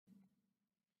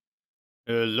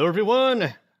Hello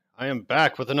everyone, I am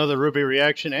back with another RWBY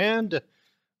reaction, and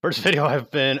first video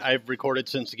I've recorded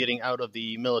since getting out of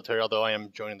the military, although I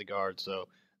am joining the Guard, so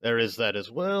there is that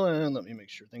as well. And let me make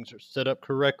sure things are set up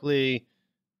correctly.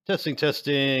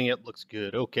 Testing, it looks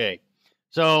good. Okay,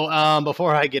 so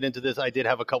before I get into this, I did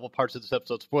have a couple parts of this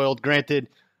episode spoiled. Granted,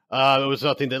 it was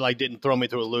nothing that didn't throw me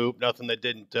through a loop, nothing that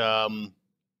didn't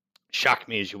shock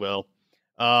me, as you will.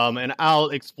 And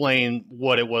I'll explain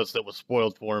what it was that was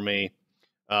spoiled for me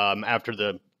after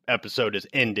the episode is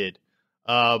ended.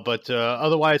 But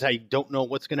otherwise, I don't know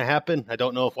what's going to happen. I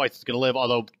don't know if Weiss is going to live,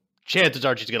 although chances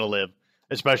are she's going to live,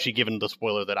 especially given the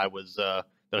spoiler that I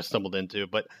stumbled into.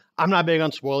 But I'm not big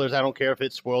on spoilers. I don't care if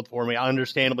it's spoiled for me.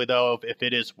 Understandably, though, if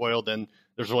it is spoiled, then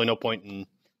there's really no point in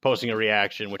posting a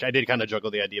reaction, which I did kind of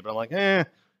juggle the idea. But I'm like,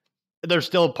 there's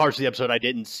still parts of the episode I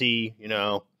didn't see, you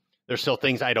know. There's still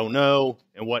things I don't know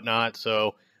and whatnot.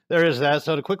 So there is that.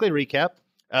 So to quickly recap,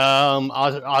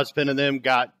 Ozpin and them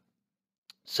got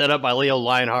set up by Leo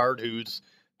Lionheart, who's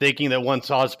thinking that once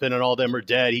Ozpin and all them are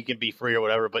dead, he can be free or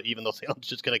whatever. But even though Salem's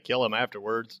just going to kill him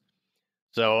afterwards.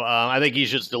 So I think he's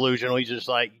just delusional. He's just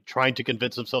like trying to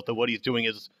convince himself that what he's doing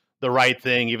is the right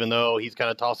thing, even though he's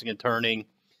kind of tossing and turning.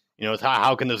 You know, it's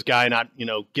how can this guy not,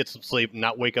 get some sleep and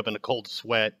not wake up in a cold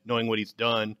sweat knowing what he's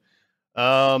done?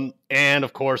 And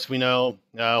of course, we know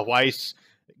Weiss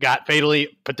got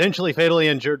potentially fatally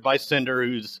injured by Cinder,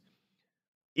 who's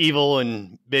evil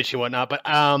and bitchy and whatnot. But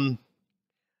I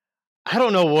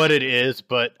don't know what it is,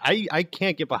 but I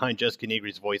can't get behind Jessica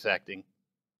Negri's voice acting.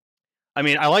 I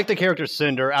mean, I like the character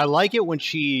Cinder. I like it when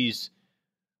she's,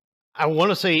 I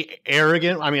want to say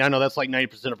arrogant. I mean, I know that's like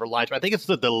 90% of her lines, but I think it's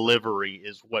the delivery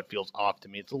is what feels off to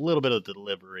me. It's a little bit of the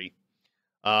delivery.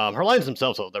 Her lines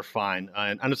themselves, though, they're fine.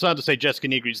 And it's not to say Jessica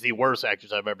Negri is the worst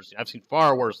actress I've ever seen. I've seen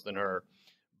far worse than her.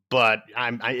 But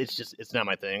it's not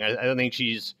my thing. I don't think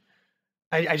she's,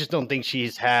 I just don't think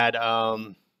she's had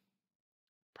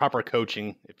proper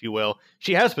coaching, if you will.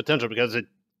 She has potential because at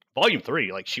Volume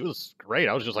 3, like, she was great.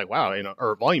 I was just like, wow,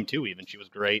 or Volume 2 even, she was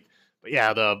great. But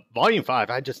yeah, the Volume 5,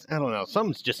 I don't know.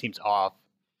 Something just seems off.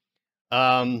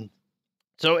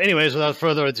 So anyways, without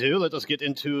further ado, let us get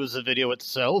into the video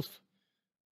itself.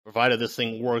 Provided this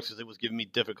thing works, because it was giving me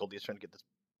difficulties trying to get this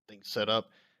thing set up.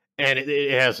 And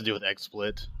it has to do with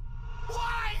XSplit.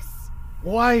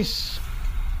 Weiss!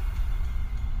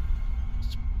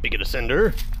 Speaking of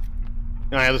Cinder.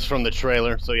 Oh, yeah, this is from the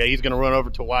trailer. So yeah, he's going to run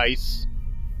over to Weiss.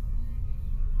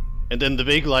 And then the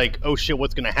big, like, oh shit,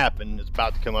 what's going to happen is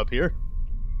about to come up here.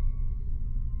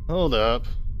 Hold up.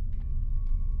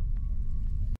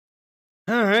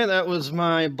 Alright, that was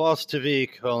my boss-to-be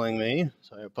calling me,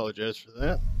 so I apologize for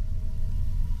that.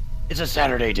 It's a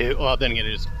Saturday, dude. Well, then again,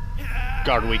 it is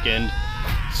Guard weekend.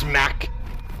 Smack!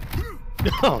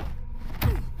 Oh.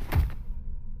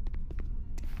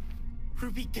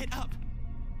 Ruby, get up!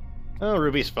 Oh,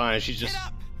 Ruby's fine. She's just...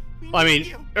 Well, I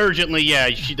mean, urgently, yeah,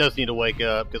 she does need to wake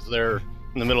up, because they're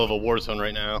in the middle of a war zone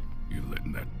right now. You're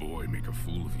letting that boy make a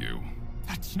fool of you.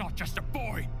 That's not just a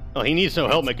boy! Oh, he needs no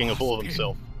help making a fool of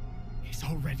himself. He's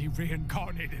already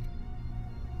reincarnated.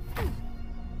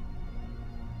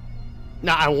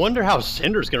 Now, I wonder how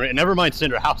Cinder's gonna react. Never mind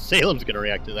Cinder, how Salem's gonna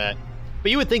react to that. But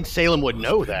you would think Salem would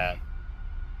know that.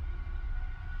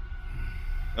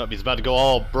 Oh, he's about to go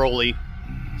all Broly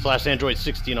 / Android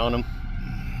 16 on him.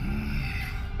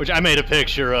 Which I made a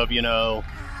picture of,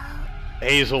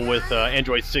 Hazel with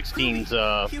Android 16's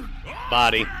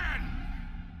body.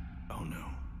 Oh no.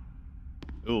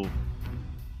 Ooh.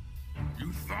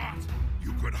 You thought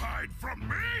you could hide from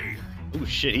me? Ooh,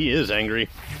 shit, he is angry.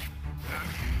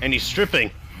 And he's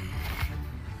stripping.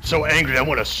 So angry, I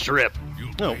want to strip.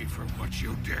 You'll pay for what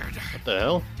you did. What the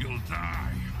hell? You'll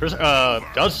die.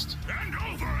 Dust? And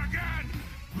over again.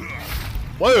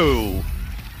 Whoa!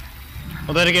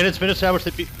 Well, then again, it's been established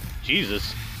that Jesus.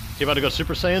 Is he about to go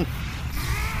Super Saiyan?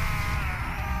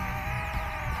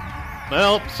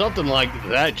 Well, something like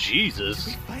that,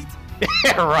 Jesus.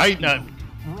 Yeah, right? No.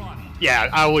 Yeah,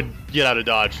 I would get out of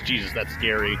Dodge. Jesus, that's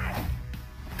scary.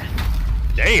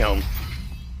 Damn.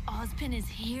 Ozpin is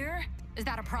here? Is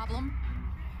that a problem?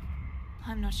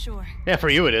 I'm not sure. Yeah, for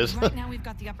you it is. Right now we've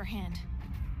got the upper hand.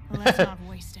 Let's not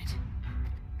waste it.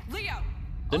 Leo!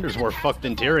 Cinder's more fucked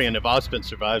than Tyrion if Ozpin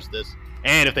survives this.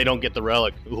 And if they don't get the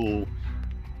relic. Ooh.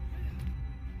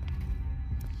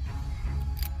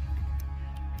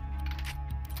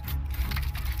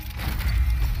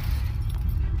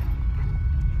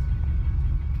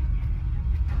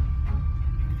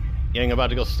 Yang about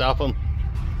to go stop him.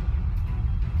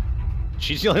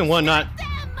 She's the only one not...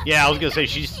 Yeah, I was gonna say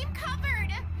she's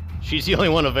the only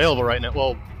one available right now.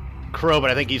 Well, Crow, but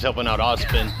I think he's helping out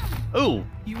Ozpin. Ooh.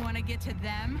 You want to get to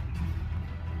them?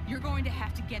 You're going to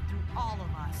have to get through all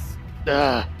of us.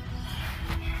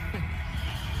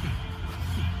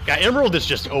 God, Emerald is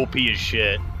just OP as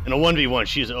shit. In a 1v1,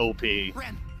 she's OP.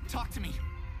 Ren, talk to me.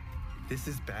 This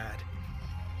is bad.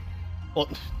 Well,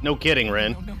 no kidding,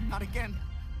 Ren. No, not again.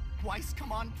 Weiss,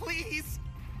 come on, please.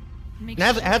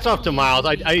 Hats off to Miles.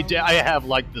 I have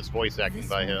liked this voice acting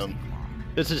by him.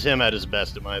 This is him at his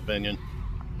best, in my opinion.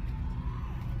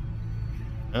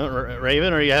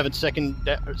 Raven, are you having second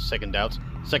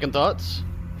thoughts?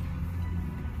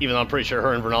 Even though I'm pretty sure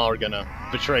her and Vernal are gonna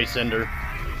betray Cinder.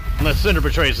 Unless Cinder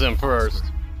betrays them first.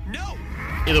 No.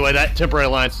 Either way, that temporary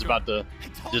alliance is about to I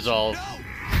told dissolve. You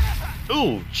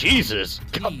no. Ooh, Jesus.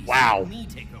 Please, Wow. let me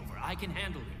take over. I can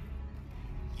handle it.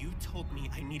 You told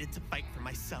me I needed to fight for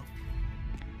myself.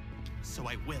 So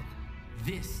I will.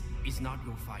 This is not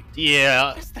your fight. Yeah.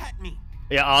 What does that mean?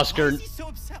 Yeah, Why Oscar. is he so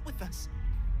upset with us?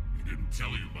 He didn't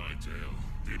tell you my tale,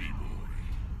 did he, boy?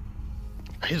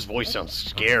 His voice sounds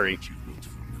scary. But you looked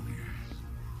familiar.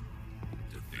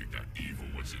 To think that evil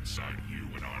was inside you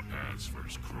when our paths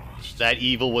first crossed. That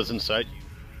evil was inside you.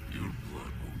 Your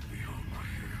blood won't be on my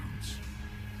hands.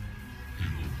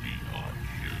 It'll be on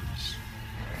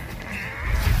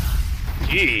his.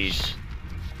 Jeez.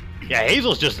 Yeah,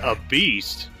 Hazel's just a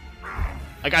beast.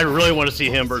 Like, I really want to see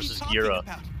him What was he versus talking Gira.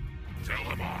 about? Tell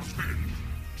him, Osmond.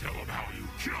 Tell him how you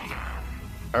killed her.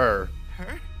 Her.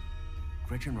 Her?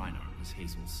 Gretchen Reinhardt was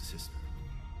Hazel's sister.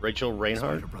 Rachel Despite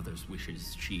Reinhardt? her brother's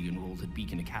wishes, she enrolled at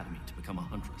Beacon Academy to become a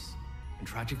huntress, and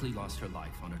tragically lost her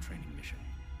life on a training mission.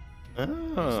 Oh.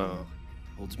 Hazel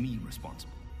holds me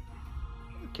responsible.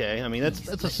 Okay, I mean, that's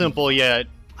a simple yet.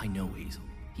 I know Hazel.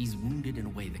 He's wounded in a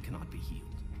way that cannot be healed.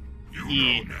 You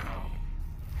Yeah. know now.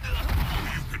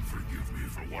 You can forgive me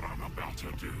for what I'm about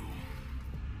to do.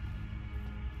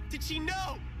 Did she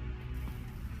know?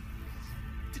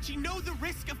 Did she know the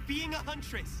risk of being a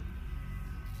huntress?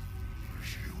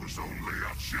 She was only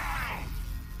a child.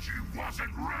 She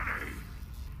wasn't ready.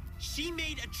 She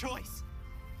made a choice.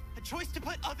 A choice to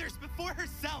put others before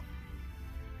herself.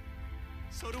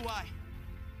 So do I.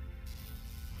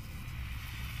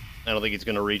 I don't think he's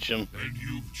gonna reach him. And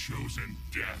you've chosen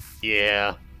death.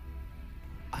 Yeah.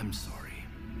 I'm sorry.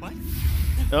 What?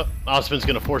 Oh, Osmond's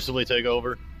gonna forcibly take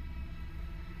over.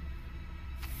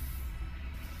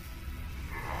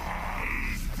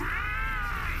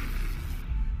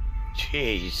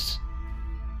 Jeez.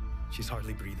 She's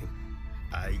hardly breathing.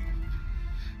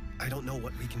 I don't know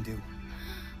what we can do.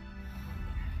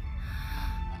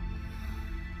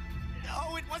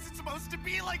 No, it wasn't supposed to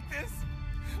be like this.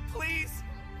 Please.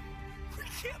 We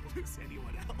can't lose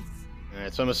anyone else.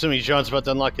 Alright, so I'm assuming John's about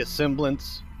to unlock his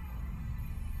semblance.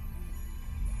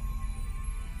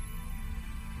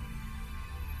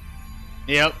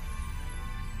 Yep.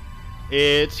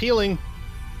 It's healing.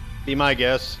 Be my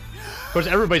guess. Of course,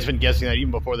 everybody's been guessing that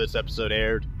even before this episode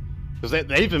aired. Because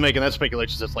they've been making that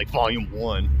speculation since, like, Volume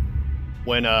 1.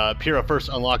 When Pyrrha first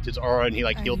unlocked his aura and he,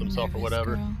 like, healed himself or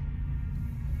whatever. Girl?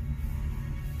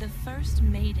 The first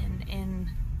Maiden in...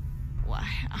 Well,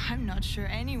 I'm not sure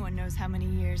anyone knows how many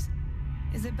years,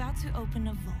 is about to open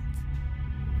a vault.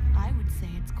 I would say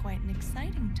it's quite an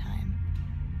exciting time.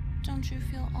 Don't you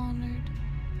feel honored?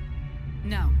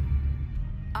 No.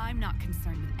 I'm not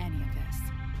concerned with any of this.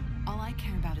 All I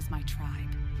care about is my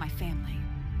tribe, my family.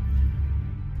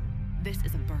 This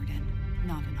is a burden,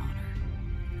 not an honor.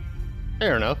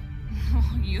 Fair enough.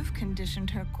 You've conditioned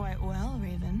her quite well,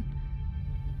 Raven.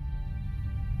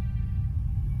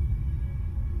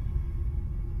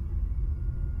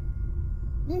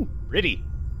 Ooh, pretty.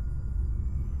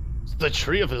 It's the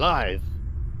Tree of Life.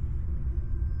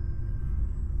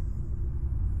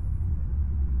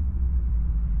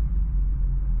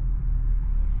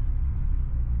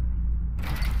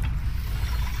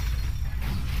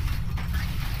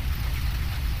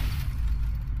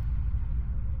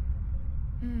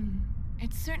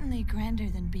 It's certainly grander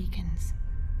than Beacon's.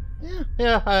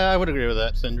 Yeah, I would agree with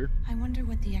that, Cinder. I wonder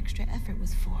what the extra effort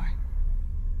was for.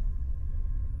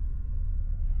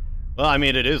 Well, I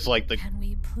mean, it is like the Can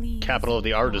we please capital of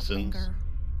the not artisans. linger?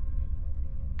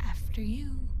 After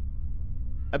you.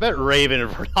 I bet Raven and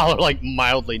Vernal are like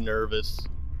mildly nervous.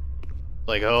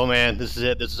 Like, oh man, this is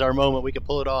it. This is our moment. We can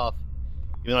pull it off.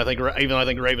 Even though I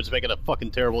think Raven's making a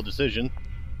fucking terrible decision.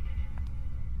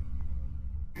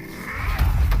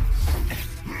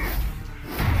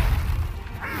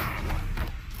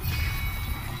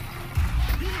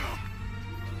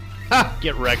 Ha!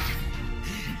 Get wrecked.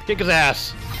 Kick his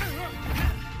ass.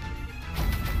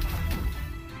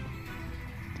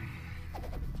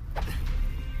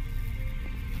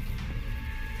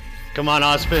 Come on,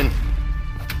 Ospen.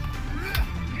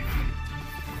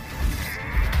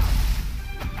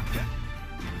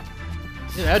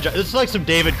 This is like some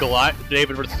David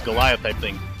versus Goliath type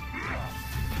thing.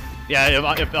 Yeah,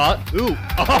 ooh,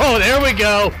 oh, there we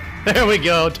go. There we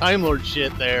go. Time Lord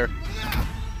shit there.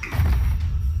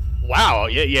 Wow,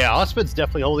 yeah, Ozpin's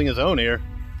definitely holding his own here.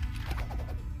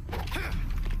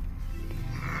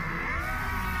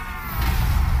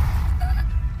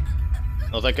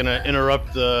 Was that gonna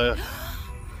interrupt the...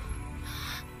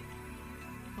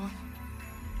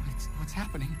 What's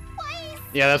happening?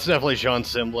 Yeah, that's definitely Sean's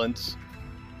semblance.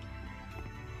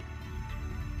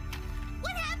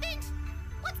 What happened?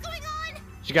 What's going on?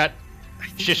 She got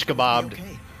shish kebabbed.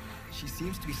 Okay. She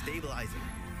seems to be stabilizing.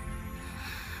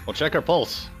 We'll check her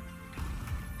pulse.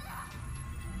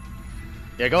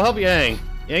 Yeah, go help Yang.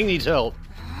 Yang needs help.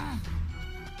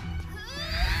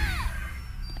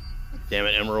 Damn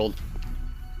it, Emerald.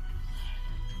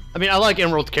 I mean, I like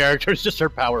Emerald's character. It's just her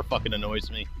power fucking annoys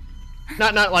me.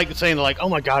 Not like saying like, oh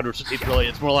my god, Rooster Teeth really.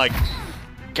 It's more like,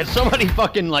 can somebody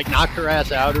fucking like knock her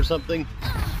ass out or something?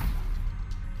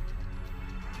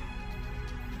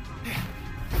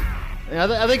 Yeah,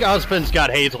 I think Ozpin's got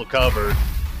Hazel covered.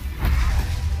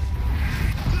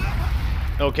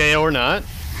 Okay, or not.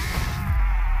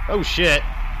 Oh shit.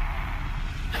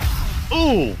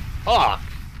 Ooh! Fuck!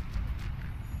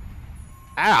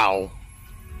 Ow!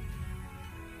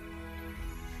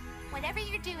 Whatever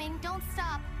you're doing, don't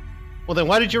stop. Well then,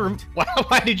 why did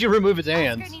you remove his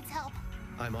hands? Oscar needs help.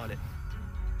 I'm on it.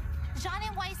 Jean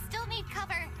and Weiss still need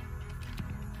cover.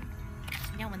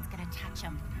 No one's gonna touch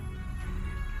him.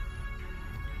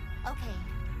 Okay.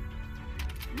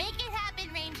 Make it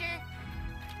happen, Ranger.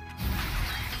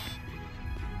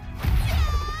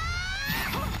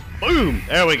 Boom!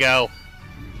 There we go.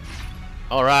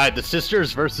 All right, the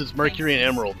sisters versus Mercury and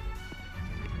Emerald.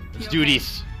 Let's do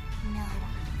this. No.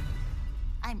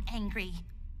 I'm angry.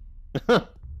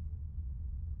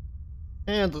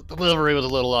 And the delivery was a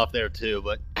little off there too,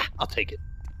 but I'll take it.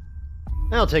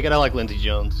 I'll take it. I like Lindsay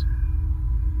Jones.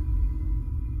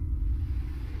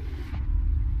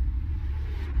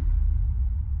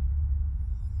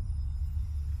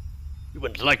 You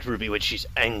wouldn't like Ruby when she's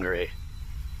angry.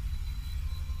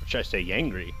 Or should I say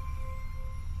yangry?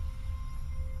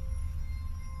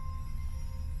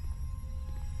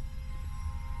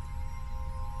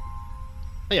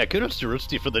 Oh, yeah, kudos to Rooster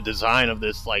Teeth for the design of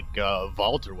this, like,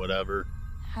 vault or whatever.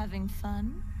 Having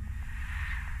fun?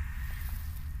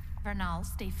 Vernal,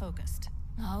 stay focused.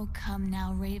 Oh, come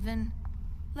now, Raven.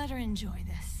 Let her enjoy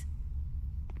this.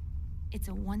 It's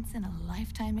a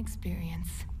once-in-a-lifetime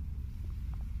experience.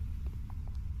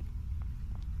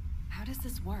 How does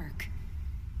this work?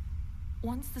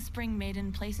 Once the Spring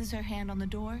Maiden places her hand on the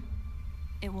door,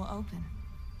 it will open.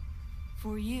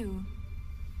 For you,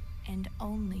 and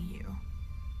only you.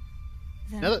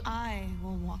 Then I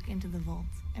will walk into the vault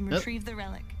and retrieve the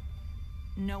relic.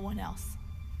 No one else.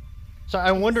 So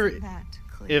I wonder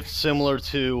if similar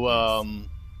to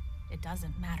It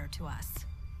doesn't matter to us.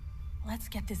 Let's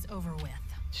get this over with.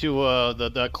 To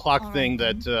the clock thing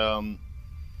that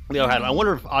Leo had. I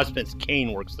wonder if Ozpin's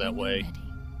cane works that way.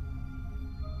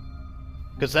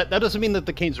 Because that doesn't mean that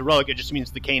the cane's a relic, it just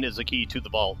means the cane is the key to the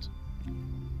vault.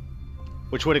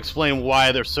 Which would explain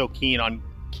why they're so keen on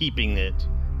keeping it.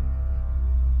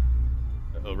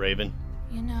 Uh-oh, Raven.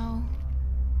 You know,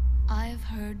 I've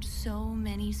heard so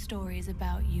many stories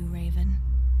about you, Raven.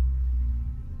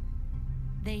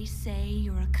 They say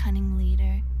you're a cunning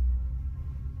leader,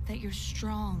 that you're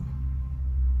strong,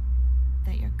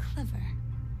 that you're clever.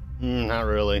 Not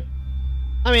really.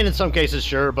 I mean, in some cases,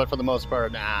 sure, but for the most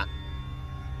part, nah.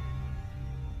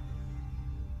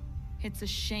 It's a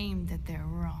shame that they're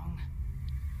wrong.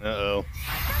 Uh-oh.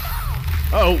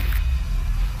 Oh!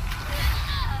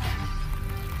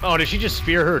 Oh, did she just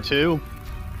spear her, too?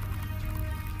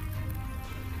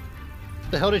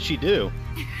 What the hell did she do?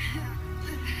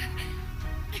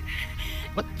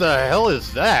 What the hell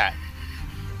is that?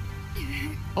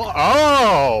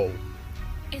 Oh!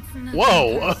 It's not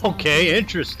Whoa, okay,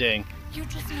 interesting. You're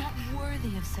just not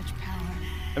worthy of such power.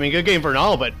 I mean, good game for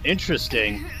all, but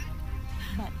interesting.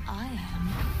 But I am.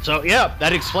 So, yeah,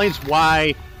 that explains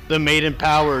why the Maiden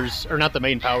powers, or not the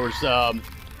Maiden powers,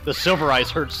 the Silver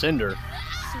Eyes hurt Cinder.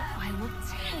 So I will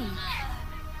take.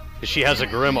 Because she has a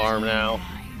Grim arm now.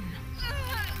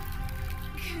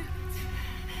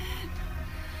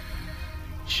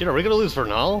 Shit, are we gonna lose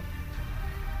Vernal?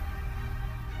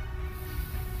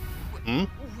 Hmm?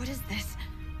 What is this?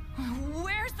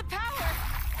 Where's the power?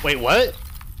 Wait, what?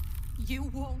 You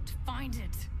won't find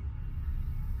it.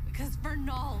 Because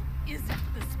Vernal isn't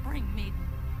the Spring Maiden.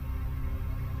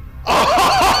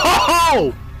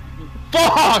 Oh!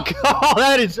 Fuck! Oh,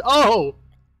 that is... Oh!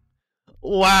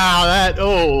 Wow, that,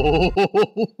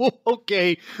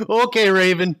 okay,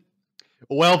 Raven.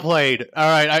 Well played. All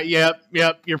right, yep,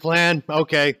 your plan,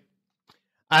 okay.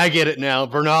 I get it now.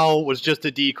 Vernal was just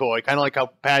a decoy, kind of like how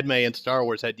Padme in Star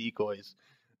Wars had decoys.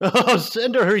 Oh,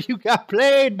 Cinder, you got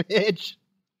played, bitch.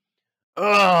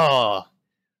 Oh.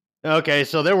 Okay,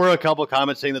 so there were a couple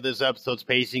comments saying that this episode's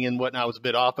pacing and whatnot was a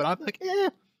bit off, but I'm like,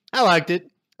 I liked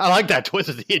it. I like that twist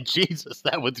at the end. Jesus,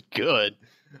 that was good.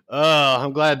 Oh,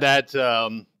 I'm glad that,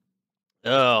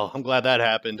 I'm glad that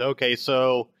happened. Okay,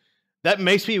 so that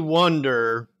makes me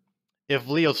wonder if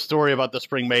Leo's story about the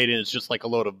Spring Maiden is just like a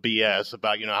load of BS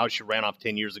about, how she ran off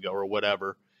 10 years ago or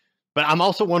whatever. But I'm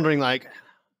also wondering, like,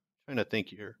 trying to think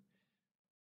here.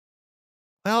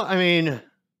 Well, I mean,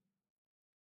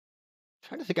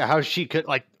 trying to think of how she could,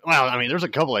 there's a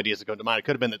couple ideas that come to mind. It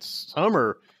could have been that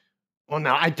Summer, well,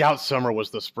 no, I doubt Summer was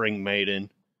the Spring Maiden.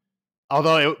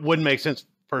 Although it wouldn't make sense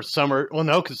for Summer. Well,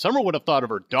 no, because Summer would have thought of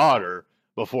her daughter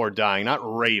before dying, not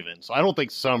Raven. So I don't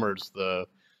think Summer's the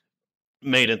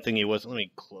Maiden thingy was. Let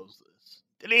me close this.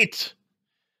 Delete.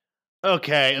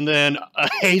 Okay, and then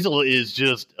Hazel is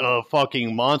just a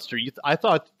fucking monster. I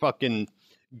thought fucking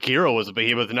Gira was a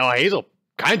behemoth. No, Hazel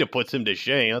kind of puts him to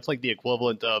shame. That's like the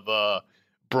equivalent of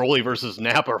Broly versus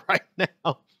Nappa right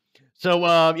now. So,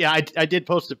 I did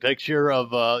post a picture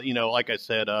of, like I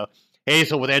said,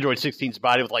 Hazel with Android 16's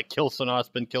body with, like, kill son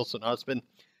husband.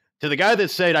 To the guy that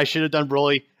said I should have done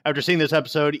Broly, after seeing this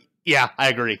episode, yeah, I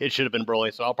agree. It should have been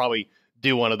Broly, so I'll probably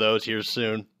do one of those here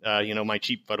soon. My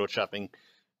cheap photoshopping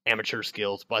amateur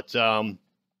skills. But, so,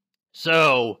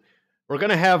 we're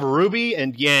going to have Ruby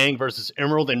and Yang versus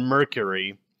Emerald and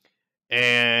Mercury.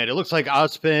 And it looks like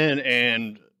Ozpin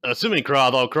and, assuming Crow,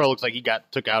 although Crow looks like he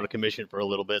took out of commission for a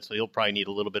little bit, so he'll probably need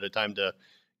a little bit of time to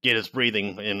get his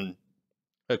breathing in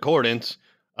accordance.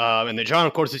 And then John,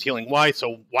 of course, is healing Weiss,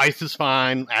 so Weiss is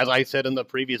fine. As I said in the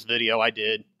previous video I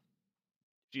did,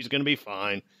 she's going to be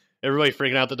fine. Everybody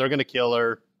freaking out that they're going to kill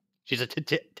her. She's a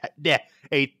tit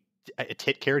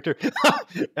character.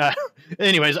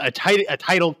 Anyways, a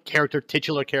title character,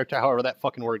 titular character, however that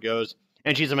fucking word goes.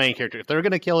 And she's a main character. If they're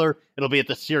going to kill her, it'll be at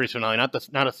the series finale,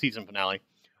 not a season finale.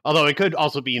 Although it could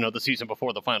also be, the season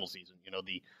before the final season.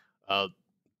 The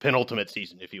penultimate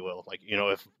season, if you will. Like,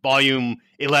 if Volume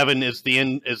 11 is the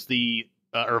end,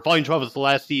 or Volume 12 is the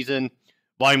last season,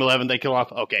 Volume 11 they kill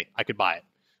off. Okay, I could buy it.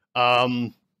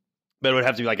 But it would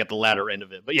have to be like at the latter end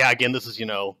of it. But yeah, again, this is,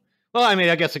 well, I mean,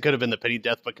 I guess it could have been the Penny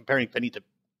death, but comparing Penny to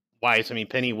Weiss, I mean,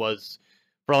 Penny was,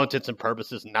 for all intents and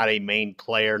purposes, not a main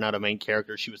player, not a main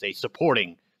character. She was a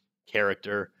supporting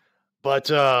character. But,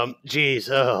 geez,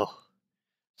 oh.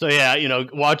 So yeah,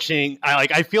 watching,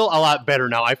 I feel a lot better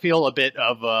now. I feel a bit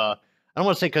of, I don't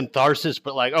want to say catharsis,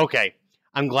 but like, okay,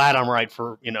 I'm glad I'm right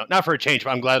for, not for a change,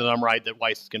 but I'm glad that I'm right that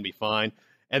Weiss is going to be fine.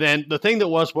 And then the thing that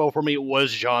was well for me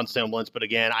was Jean's semblance, but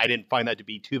again, I didn't find that to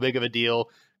be too big of a deal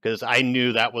because I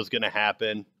knew that was going to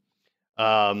happen.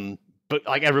 But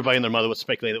like everybody and their mother was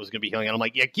speculating that it was going to be healing. And I'm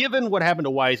like, yeah, given what happened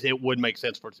to Weiss, it would make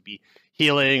sense for it to be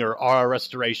healing or aura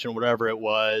restoration or whatever it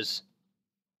was.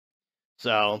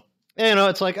 So,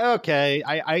 it's like, okay,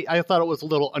 I thought it was a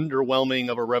little underwhelming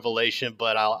of a revelation,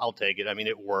 but I'll take it. I mean,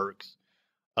 it works.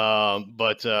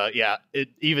 Yeah,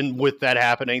 even with that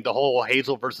happening, the whole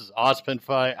Hazel versus Ozpin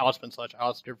fight,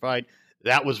 Ozpin/Oscar fight,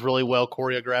 that was really well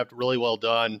choreographed, really well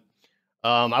done.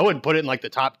 I wouldn't put it in like the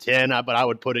top 10, but I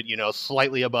would put it,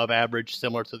 slightly above average,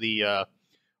 similar to the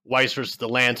Weiss versus the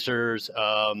Lancers,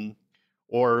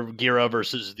 or Gira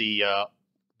versus the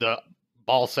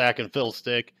ball sack and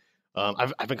fiddlestick.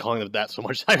 I've been calling them that so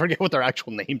much I forget what their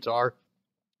actual names are.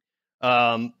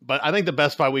 But I think the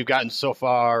best fight we've gotten so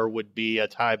far would be a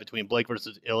tie between Blake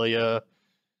versus Ilya.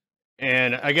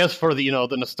 And I guess for the,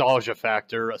 the nostalgia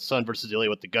factor, Sun versus Ilya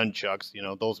with the gunchucks,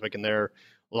 those making their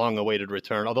long-awaited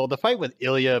return. Although the fight with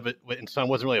Ilya and Sun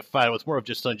wasn't really a fight. It was more of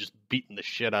just Sun just beating the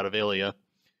shit out of Ilya.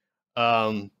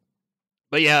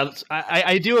 But yeah,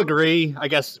 I do agree, I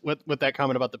guess, with that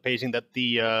comment about the pacing, that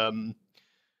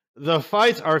the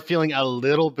fights are feeling a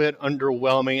little bit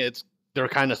underwhelming. They're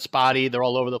kind of spotty. They're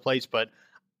all over the place, but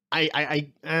I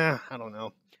don't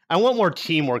know. I want more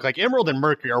teamwork. Like Emerald and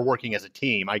Mercury are working as a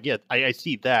team. I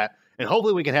see that. And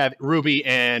hopefully we can have Ruby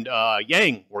and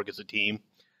Yang work as a team.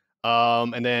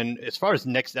 And then as far as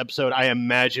next episode, I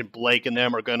imagine Blake and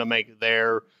them are going to make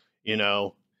their,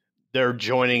 they're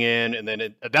joining in. And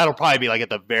then that'll probably be like at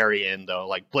the very end, though.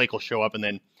 Like Blake will show up, and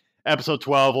then episode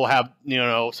 12 will have,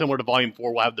 similar to Volume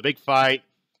 4, we'll have the big fight.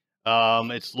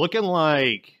 It's looking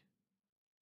like...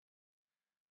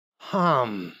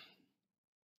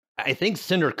 I think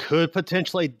Cinder could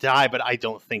potentially die, but I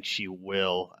don't think she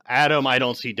will. Adam, I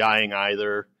don't see dying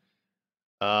either.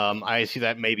 I see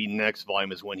that maybe next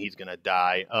volume is when he's going to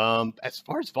die. As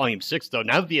far as volume 6, though,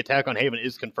 now that the attack on Haven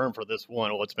is confirmed for this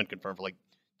one, well, it's been confirmed for like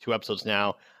 2 episodes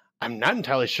now, I'm not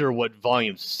entirely sure what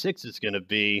volume 6 is going to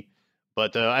be,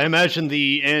 but I imagine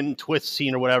the end twist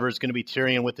scene or whatever is going to be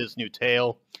Tyrion with his new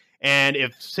tail. And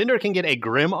if Cinder can get a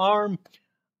Grim arm,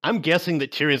 I'm guessing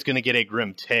that Tyrion's going to get a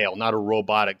Grim tail, not a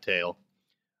robotic tail.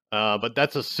 But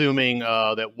that's assuming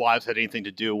that Wives had anything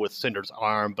to do with Cinder's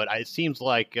arm. But it seems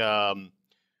like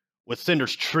with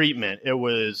Cinder's treatment, it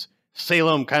was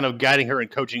Salem kind of guiding her and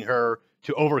coaching her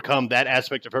to overcome that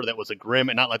aspect of her that was a Grim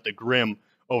and not let the Grim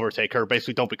overtake her.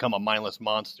 Basically, don't become a mindless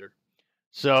monster.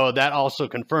 So that also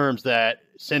confirms that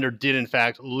Cinder did, in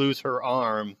fact, lose her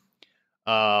arm.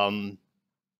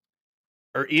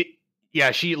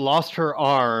 She lost her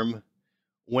arm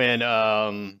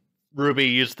when Ruby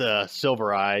used the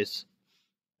silver eyes.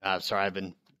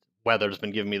 Sorry, weather's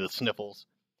been giving me the sniffles.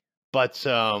 But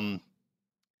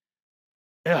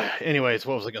anyways,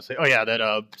 what was I gonna say? Oh yeah,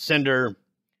 that Cinder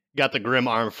got the Grim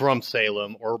arm from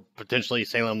Salem, or potentially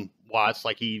Salem Watts,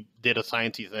 like he did a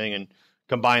sciencey thing and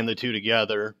combined the two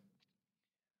together.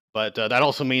 But that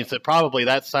also means that probably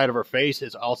that side of her face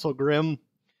is also Grim.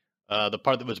 The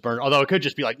part that was burned, although it could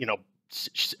just be like,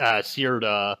 seared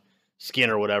skin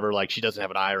or whatever, like she doesn't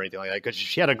have an eye or anything like that. Because if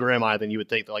she had a Grim eye, then you would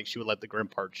think that like she would let the Grim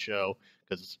part show.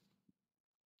 Because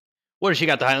what has she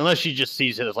got to hide? Unless she just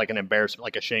sees it as like an embarrassment,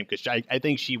 like a shame. Because I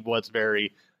think she was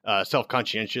very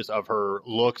self-conscientious of her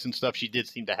looks and stuff. She did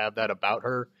seem to have that about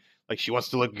her. Like she wants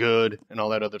to look good and all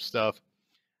that other stuff.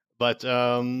 But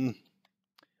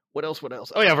what else?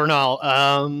 Oh yeah,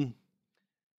 Vernal.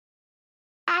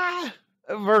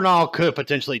 Vernal could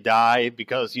potentially die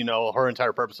because, her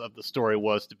entire purpose of the story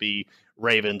was to be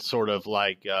Raven's sort of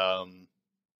like, how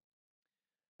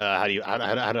do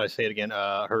I say it again?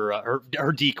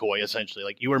 Her decoy, essentially.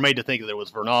 Like, you were made to think that it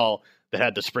was Vernal that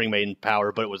had the Spring Maiden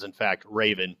power, but it was in fact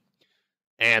Raven.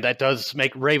 And that does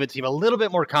make Raven seem a little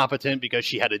bit more competent because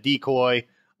she had a decoy.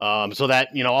 So that,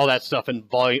 all that stuff in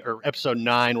episode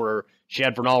 9 where she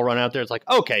had Vernal run out there, it's like,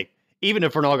 okay, even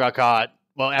if Vernal got caught,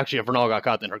 well, actually, if Vernal got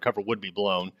caught, then her cover would be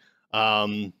blown.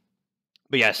 But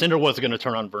yeah, Cinder was going to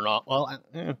turn on Vernal. Well, I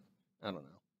don't know.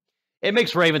 It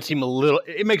makes Raven seem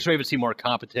more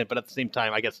competent, but at the same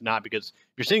time, I guess not, because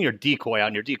if you're seeing your decoy out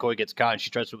and your decoy gets caught and she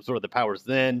tries to absorb the powers,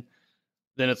 then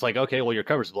it's like, okay, well, your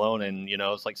cover's blown, and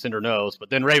it's like Cinder knows, but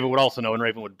then Raven would also know, and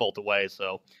Raven would bolt away.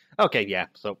 So okay, yeah.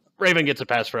 So Raven gets a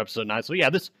pass for episode 9. So yeah,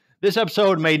 this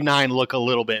episode made 9 look a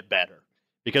little bit better,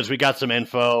 because we got some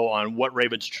info on what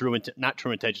Raven's not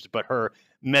true intentions, but her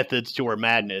methods to her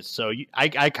madness. So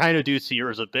I kind of do see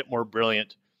her as a bit more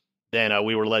brilliant than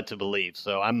we were led to believe.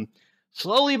 So I'm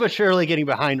slowly but surely getting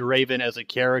behind Raven as a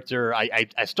character. I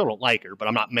still don't like her, but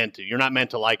I'm not meant to. You're not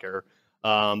meant to like her.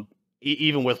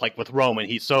 Even with Roman,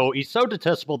 he's so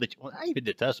detestable that not even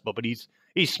detestable, but he's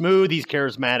smooth, he's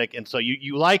charismatic, and so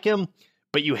you like him,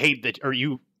 but you hate that, or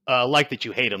you like that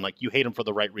you hate him. Like, you hate him for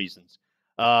the right reasons.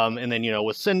 And then,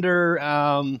 with Cinder,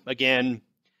 again,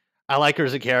 I like her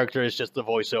as a character. It's just the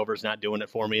voiceover is not doing it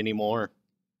for me anymore.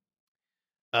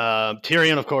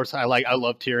 Tyrion, of course, I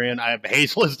love Tyrion.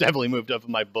 Hazel has definitely moved up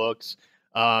in my books.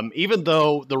 Even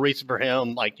though the reason for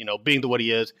him, being what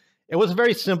he is, it was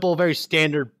very simple, very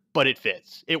standard, but it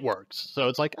fits. It works. So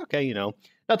it's like, okay,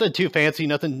 nothing too fancy,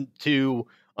 nothing too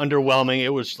underwhelming. It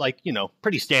was like,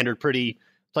 pretty standard,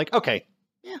 it's like, okay,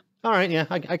 yeah, all right, yeah,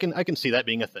 I can see that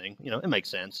being a thing. It makes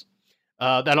sense.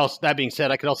 That being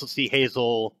said, I could also see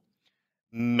Hazel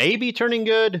maybe turning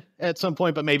good at some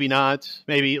point, but maybe not.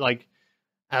 Maybe I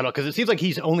don't know, because it seems like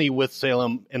he's only with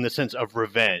Salem in the sense of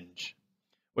revenge,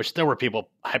 which there were people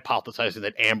hypothesizing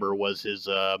that Amber was his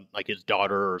his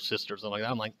daughter or sister or something like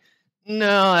that. I'm like,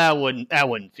 no, that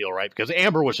wouldn't feel right, because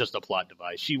Amber was just a plot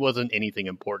device. She wasn't anything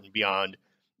important beyond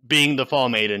being the Fall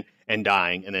Maiden and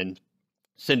dying, and then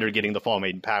Cinder getting the Fall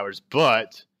Maiden powers.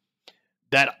 But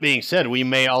that being said, we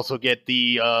may also get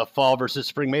the Fall versus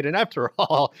Spring Maiden after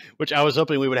all, which I was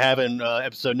hoping we would have in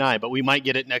episode 9, but we might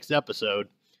get it next episode.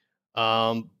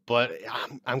 But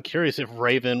I'm curious if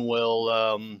Raven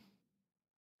will.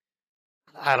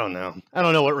 I don't know. I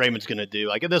don't know what Raven's gonna do.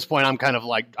 Like, at this point, I'm kind of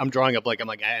I'm drawing up all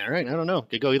right, I don't know.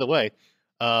 Could go either way.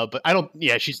 But I don't.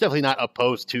 Yeah, she's definitely not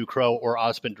opposed to Crow or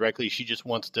Osmond directly. She just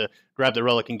wants to grab the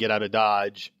relic and get out of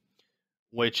Dodge,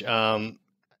 which I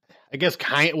guess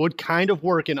would kind of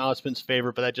work in Osmond's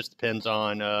favor, but that just depends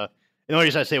on. The only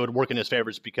reason I say it would work in his favor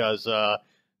is because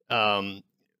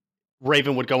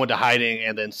Raven would go into hiding,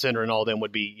 and then Cinder and all of them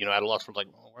would be at a loss for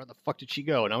where the fuck did she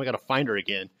go? And now we got to find her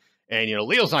again. And,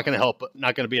 Leo's not going to help,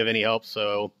 not going to be of any help.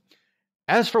 So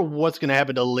as for what's going to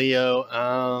happen to Leo,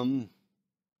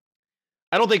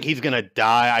 I don't think he's going to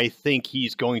die. I think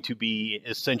he's going to be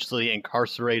essentially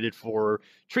incarcerated for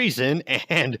treason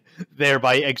and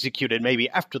thereby executed maybe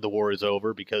after the war is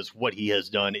over, because what he has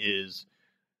done is,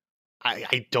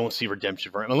 I don't see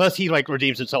redemption for him unless he like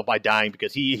redeems himself by dying,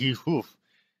 because he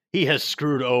has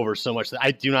screwed over so much that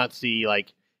I do not see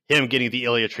like him getting the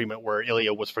Ilya treatment where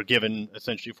Ilya was forgiven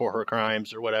essentially for her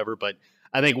crimes or whatever. But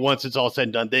I think once it's all said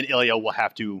and done, then Ilya will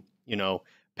have to, you know,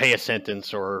 pay a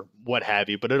sentence or what have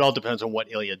you. But it all depends on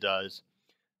what Ilya does.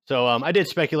 So I did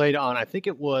speculate on, I think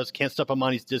it was Can't Stop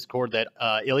Amani's Discord, that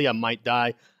Ilya might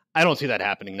die. I don't see that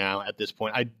happening now at this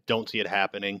point. I don't see it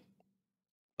happening.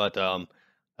 But I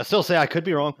still say I could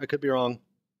be wrong. I could be wrong.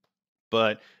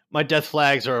 But my death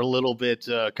flags are a little bit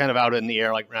kind of out in the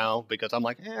air like now, because I'm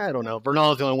like, I don't know.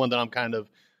 Vernal is the only one that I'm kind of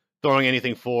throwing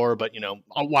anything for. But, you know,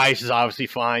 Weiss is obviously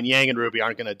fine. Yang and Ruby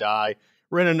aren't going to die.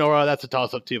 Rin and Nora, that's a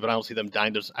toss-up too, but I don't see them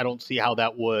dying. I don't see how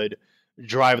that would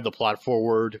drive the plot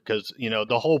forward, because, you know,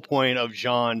 the whole point of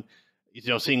Jean, you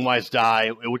know, seeing Weiss die,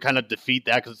 it would kind of defeat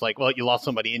that, because it's like, well, you lost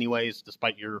somebody anyways,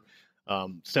 despite your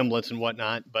semblance and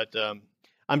whatnot. But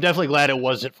I'm definitely glad it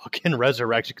wasn't fucking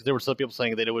Resurrection, because there were some people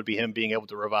saying that it would be him being able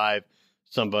to revive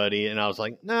somebody, and I was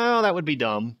like, no, that would be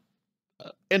dumb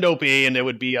and OP, and it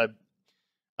would be a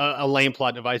lame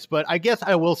plot device. But I guess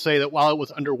I will say that while it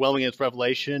was underwhelming in its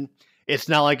revelation, it's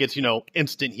not like it's, you know,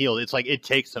 instant healed. It's like it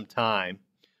takes some time.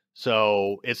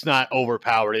 So it's not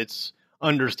overpowered. It's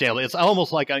understandable. It's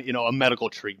almost like a, you know, a medical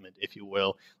treatment, if you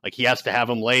will. Like he has to have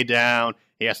him lay down.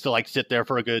 He has to like sit there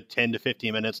for a good 10 to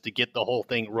 15 minutes to get the whole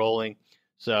thing rolling.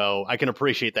 So I can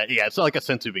appreciate that. Yeah, it's not like a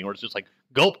senzu bean where it's just like,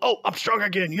 gulp, oh, I'm strong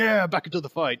again. Yeah, back into the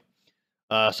fight.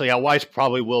 So yeah, Weiss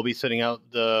probably will be sitting out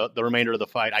the remainder of the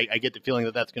fight. I get the feeling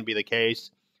that that's going to be the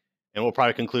case. And we'll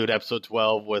probably conclude episode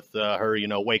 12 with her, you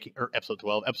know, waking, or episode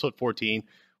 14,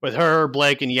 with her,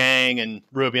 Blake, and Yang, and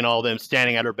Ruby, and all of them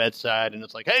standing at her bedside. And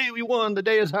it's like, hey, we won. The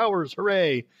day is ours.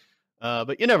 Hooray.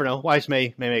 But you never know. Weiss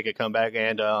may make a comeback.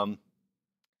 And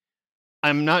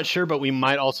I'm not sure, but we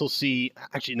might also see...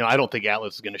 Actually, no, I don't think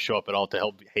Atlas is going to show up at all to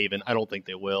help Haven. I don't think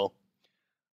they will.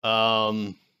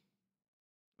 But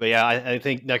yeah, I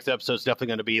think next episode is definitely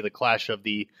going to be the clash of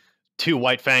the two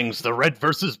White Fangs, the red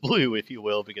versus blue, if you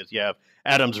will, because you have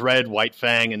Adam's red White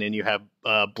Fang, and then you have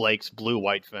Blake's blue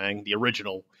White Fang, the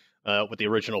original, with the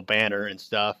original banner and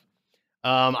stuff.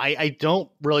 I don't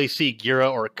really see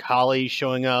Gira or Kali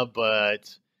showing up,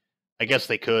 but I guess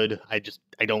they could.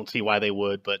 I don't see why they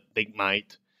would, but they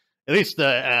might. At least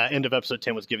the end of episode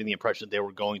 10 was giving the impression that they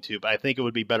were going to, but I think it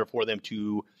would be better for them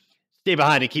to stay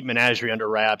behind and keep Menagerie under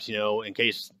wraps, you know, in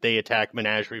case they attack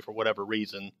Menagerie for whatever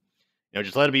reason. You know,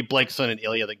 just let it be Blake's son and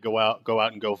Ilya that go out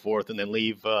and go forth, and then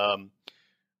leave the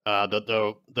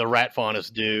rat faunus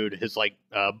dude, his like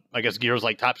I guess Gear's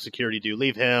like top security dude.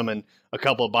 Leave him and a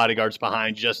couple of bodyguards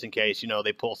behind just in case, you know,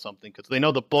 they pull something, because they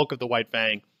know the bulk of the White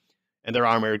Fang and their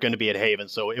army are going to be at Haven,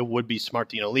 so it would be smart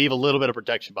to, you know, leave a little bit of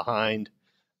protection behind.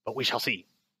 But we shall see.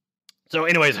 So,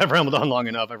 anyways, I've rambled on long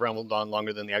enough. I've rambled on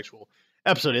longer than the actual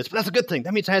episode is, but that's a good thing.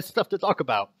 That means I had stuff to talk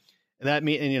about. And that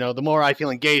means, and, you know, the more I feel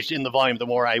engaged in the volume, the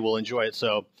more I will enjoy it.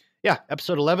 So, yeah,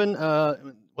 episode 11.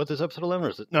 What is episode 11? Or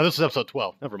is it? No, this is episode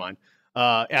 12. Never mind.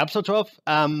 Episode 12.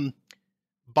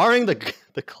 Barring the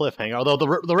cliffhanger, although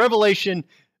the revelation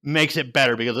makes it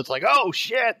better, because it's like, oh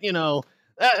shit, you know,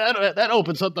 that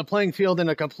opens up the playing field in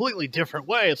a completely different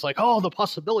way. It's like, oh, the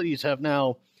possibilities have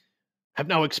now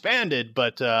expanded.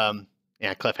 But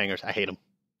yeah, cliffhangers, I hate them.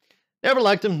 Never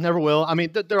liked them, never will. I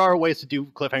mean, there are ways to do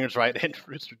cliffhangers right, and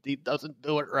Rooster Teeth doesn't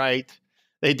do it right.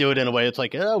 They do it in a way it's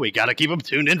like, oh, we got to keep them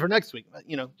tuned in for next week.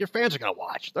 You know, your fans are going to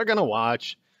watch. They're going to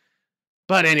watch.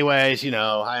 But anyways, you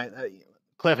know,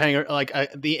 cliffhanger, like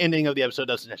the ending of the episode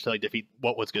doesn't necessarily defeat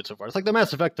what was good so far. It's like the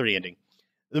Mass Effect 3 ending.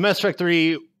 The Mass Effect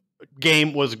 3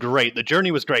 game was great. The journey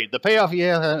was great. The payoff,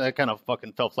 yeah, it kind of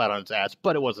fucking fell flat on its ass,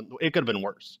 but it could have been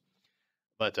worse.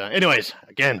 But anyways,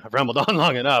 again, I've rambled on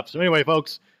long enough. So anyway,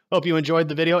 folks, hope you enjoyed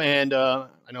the video, and I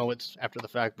know it's after the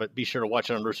fact, but be sure to watch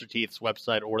it on Rooster Teeth's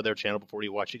website or their channel before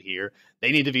you watch it here.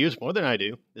 They need the views more than I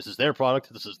do. This is their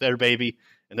product, this is their baby,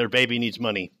 and their baby needs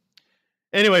money.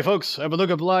 Anyway, folks, I've been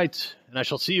Look Up Light, and I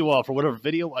shall see you all for whatever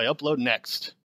video I upload next.